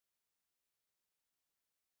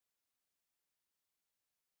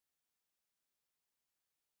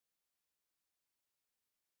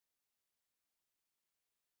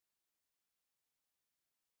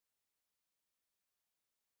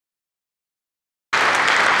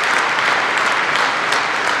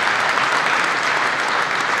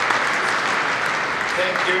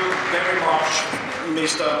you very much,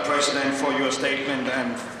 Mr. President, for your statement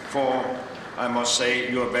and for, I must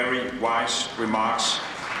say, your very wise remarks,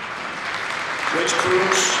 which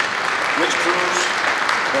proves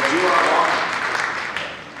that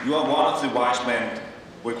you are one of the wise men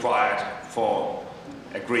required for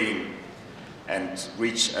agreeing and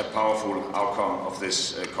reach a powerful outcome of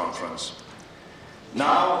this conference.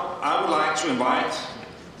 Now, I would like to invite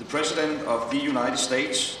the President of the United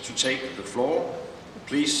States to take the floor.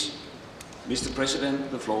 Please, Mr. President,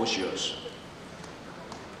 the floor is yours.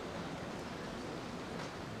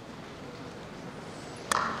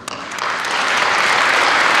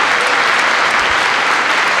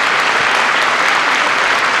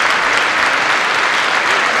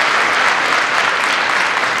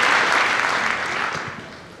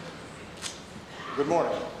 Good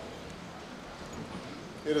morning.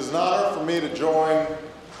 It is an honor for me to join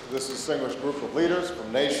this distinguished group of leaders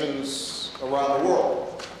from nations around the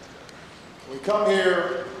world. We come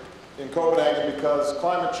here in Copenhagen because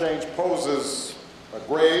climate change poses a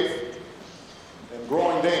grave and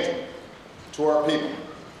growing danger to our people.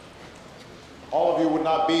 All of you would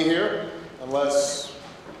not be here unless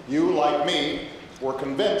you, like me, were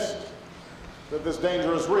convinced that this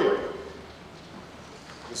danger is real.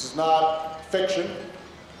 This is not fiction,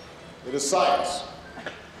 it is science.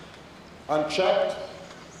 Unchecked,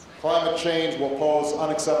 climate change will pose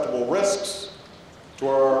unacceptable risks to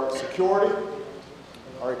our security,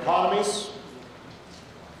 our economies,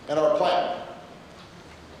 and our planet.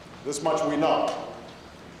 This much we know.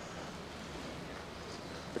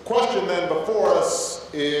 The question then before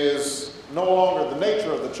us is no longer the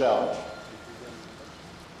nature of the challenge.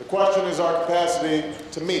 The question is our capacity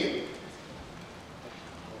to meet it.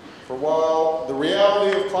 For while the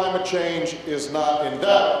reality of climate change is not in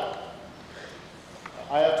doubt,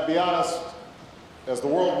 I have to be honest, as the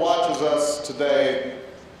world watches us today,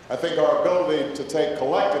 I think our ability to take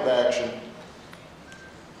collective action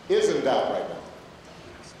is in doubt right now.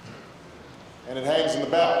 And it hangs in the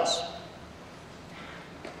balance.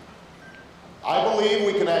 I believe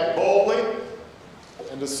we can act boldly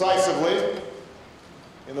and decisively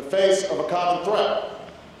in the face of a common threat.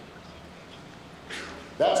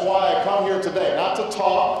 That's why I come here today, not to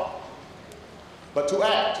talk, but to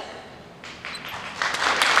act.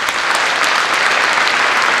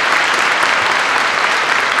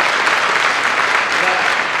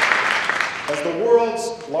 Now, as the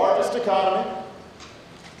world's largest economy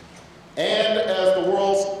and as the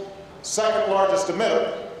world's second largest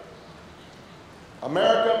emitter,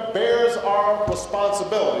 America bears our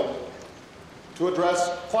responsibility to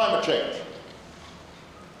address climate change.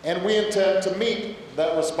 And we intend to meet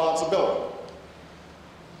that responsibility.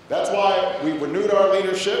 That's why we've renewed our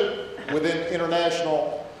leadership within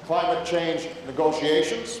international climate change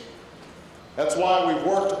negotiations. That's why we've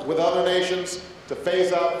worked with other nations to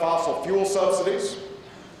phase out fossil fuel subsidies.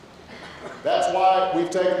 That's why we've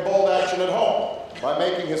taken bold action at home by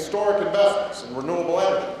making historic investments in renewable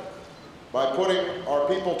energy, by putting our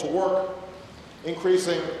people to work,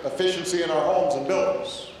 increasing efficiency in our homes and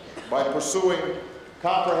buildings, by pursuing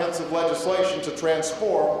comprehensive legislation to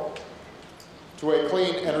transform to a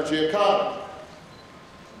clean energy economy.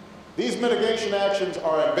 These mitigation actions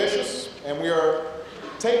are ambitious, and we are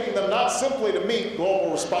taking them not simply to meet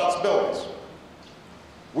global responsibilities.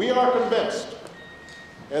 We are convinced,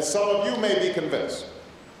 as some of you may be convinced,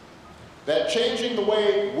 that changing the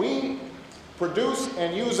way we produce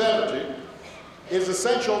and use energy is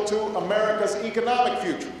essential to America's economic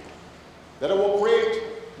future, that it will create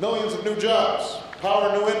millions of new jobs,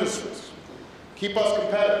 power new industries, keep us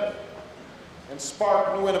competitive, and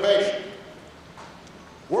spark new innovation.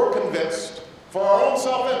 We're convinced, for our own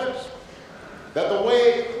self-interest, that the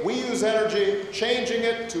way we use energy, changing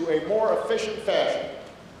it to a more efficient fashion,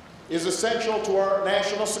 is essential to our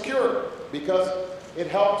national security because it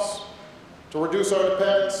helps to reduce our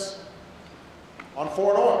dependence on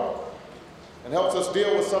foreign oil and helps us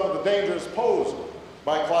deal with some of the dangers posed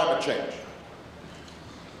by climate change.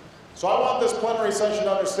 So I want this plenary session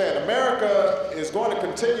to understand, America is going to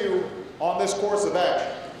continue on this course of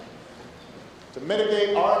action to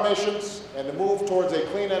mitigate our emissions and to move towards a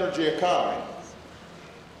clean energy economy,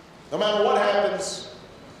 no matter what happens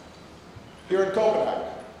here in Copenhagen.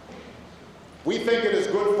 We think it is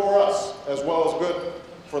good for us as well as good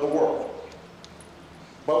for the world.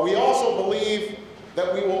 But we also believe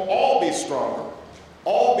that we will all be stronger,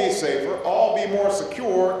 all be safer, all be more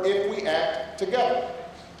secure if we act together.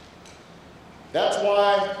 That's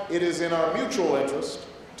why it is in our mutual interest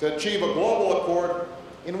to achieve a global accord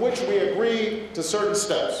in which we agree to certain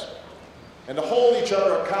steps and to hold each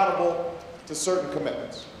other accountable to certain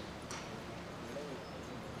commitments.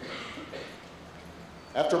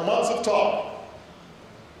 After months of talk,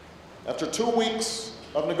 after 2 weeks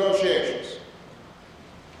of negotiations,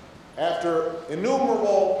 after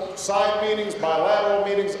innumerable side meetings, bilateral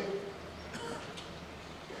meetings,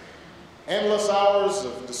 endless hours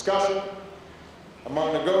of discussion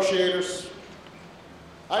among negotiators,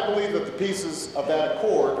 I believe that the pieces of that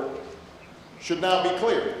accord should now be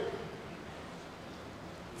clear.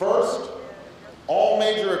 First, all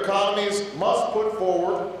major economies must put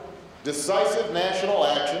forward decisive national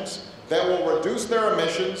actions that will reduce their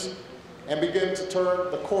emissions and begin to turn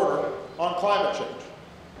the corner on climate change.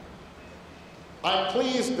 I'm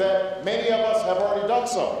pleased that many of us have already done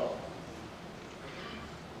so.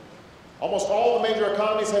 Almost all the major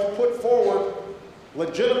economies have put forward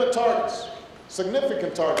legitimate targets,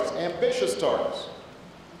 significant targets, ambitious targets.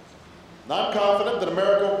 And I'm confident that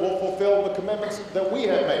America will fulfill the commitments that we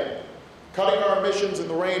have made, cutting our emissions in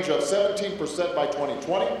the range of 17% by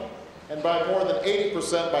 2020 and by more than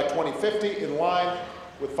 80% by 2050 in line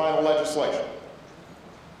with final legislation.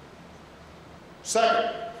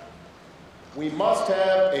 Second, we must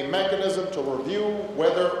have a mechanism to review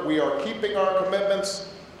whether we are keeping our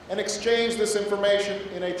commitments and exchange this information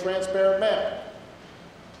in a transparent manner.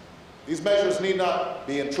 These measures need not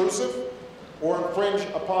be intrusive or infringe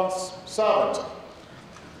upon sovereignty.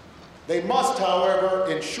 They must,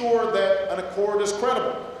 however, ensure that an accord is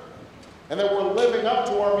credible and that we're living up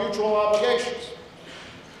to our mutual obligations.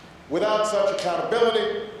 Without such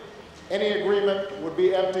accountability, any agreement would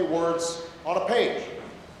be empty words on a page.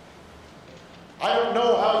 I don't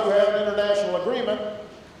know how you have an international agreement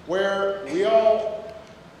where we all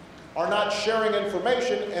are not sharing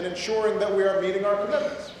information and ensuring that we are meeting our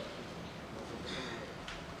commitments.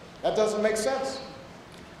 That doesn't make sense.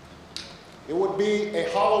 It would be a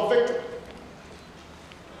hollow victory.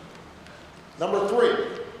 Number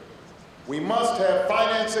three, we must have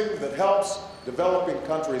financing that helps developing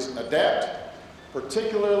countries adapt,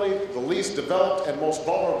 particularly the least developed and most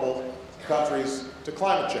vulnerable countries to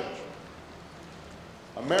climate change.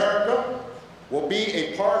 America will be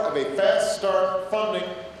a part of a fast start funding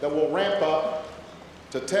that will ramp up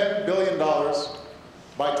to $10 billion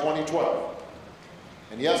by 2012.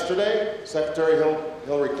 And yesterday, Secretary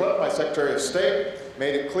Hillary Clinton, my Secretary of State,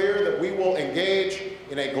 made it clear that we will engage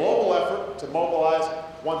in a global effort to mobilize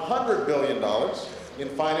 $100 billion in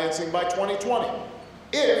financing by 2020,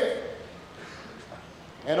 if,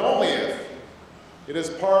 and only if, it is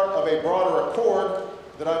part of a broader accord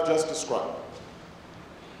that I've just described.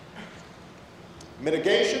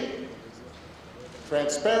 Mitigation,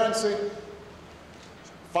 transparency,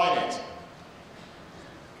 financing.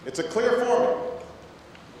 It's a clear formula,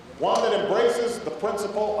 one that embraces the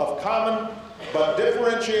principle of common but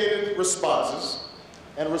differentiated responses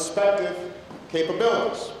and respective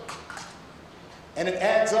capabilities. And it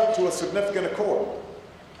adds up to a significant accord,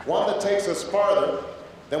 one that takes us farther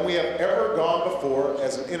than we have ever gone before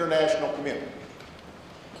as an international community.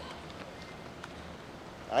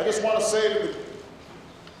 I just want to say to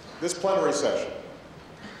this plenary session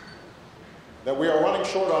that we are running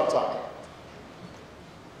short on time.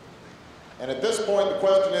 And at this point, the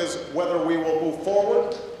question is whether we will move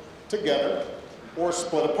forward together or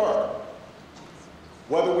split apart,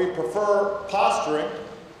 whether we prefer posturing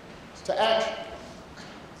to action.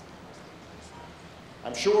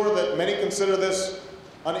 I'm sure that many consider this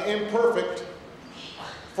an imperfect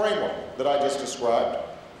framework that I just described.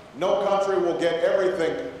 No country will get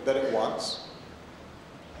everything that it wants.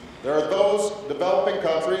 There are those developing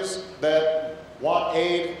countries that want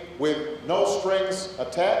aid with no strings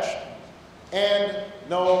attached and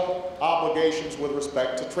no obligations with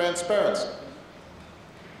respect to transparency.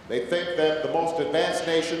 They think that the most advanced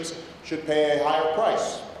nations should pay a higher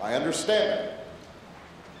price. I understand that.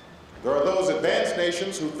 There are those advanced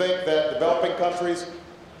nations who think that developing countries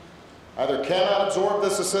either cannot absorb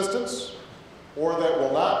this assistance or that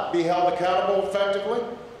will not be held accountable effectively,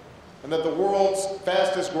 and that the world's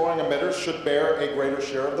fastest growing emitters should bear a greater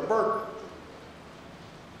share of the burden.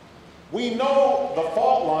 We know the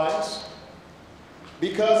fault lines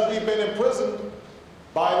because we've been imprisoned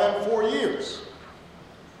by them for years.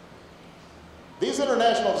 These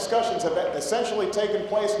international discussions have essentially taken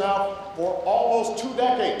place now for almost 2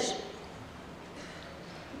 decades.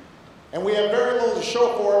 And we have very little to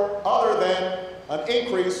show for it other than an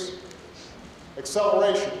increase,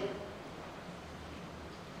 acceleration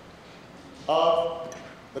of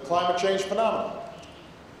the climate change phenomenon.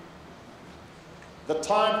 The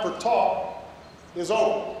time for talk is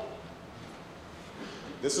over.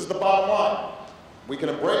 This is the bottom line. We can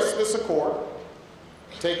embrace this accord,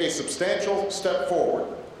 take a substantial step forward,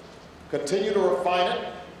 continue to refine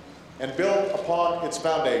it, and build upon its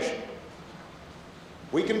foundation.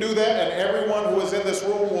 We can do that, and everyone who is in this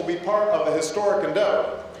room will be part of a historic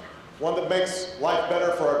endeavor, one that makes life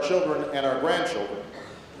better for our children and our grandchildren.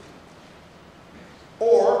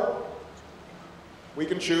 Or we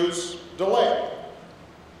can choose delay,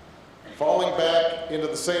 falling back into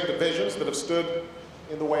the same divisions that have stood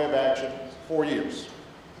in the way of action for years.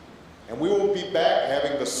 And we will be back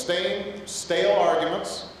having the same stale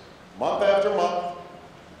arguments month after month,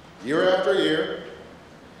 year after year,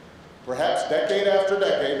 perhaps decade after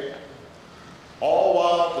decade, all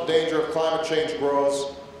while the danger of climate change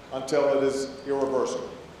grows until it is irreversible.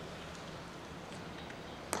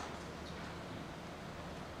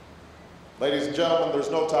 Ladies and gentlemen, there's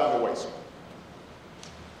no time to waste.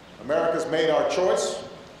 America's made our choice.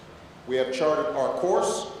 We have charted our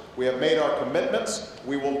course. We have made our commitments.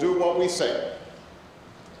 We will do what we say.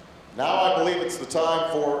 Now I believe it's the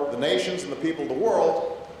time for the nations and the people of the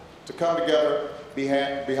world to come together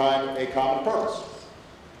behind a common purpose.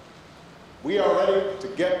 We are ready to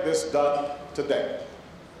get this done today.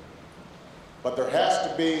 But there has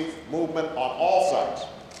to be movement on all sides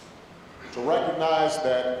to recognize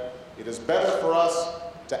that it is better for us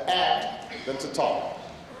to act than to talk.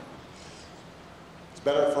 It's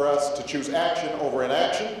better for us to choose action over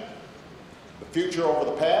inaction, the future over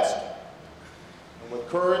the past. And with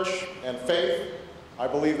courage and faith, I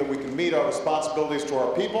believe that we can meet our responsibilities to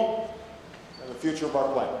our people and the future of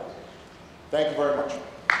our planet. Thank you very much.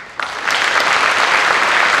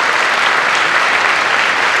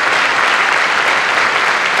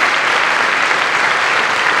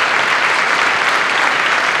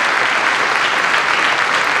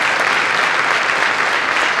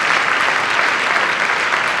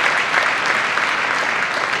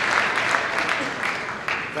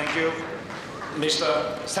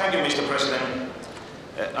 Thank you, Mr. President.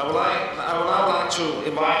 I would now like to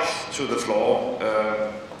invite to the floor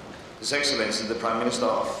His Excellency, the Prime Minister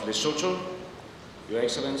of Lesotho. Your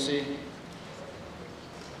Excellency,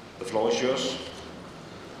 the floor is yours.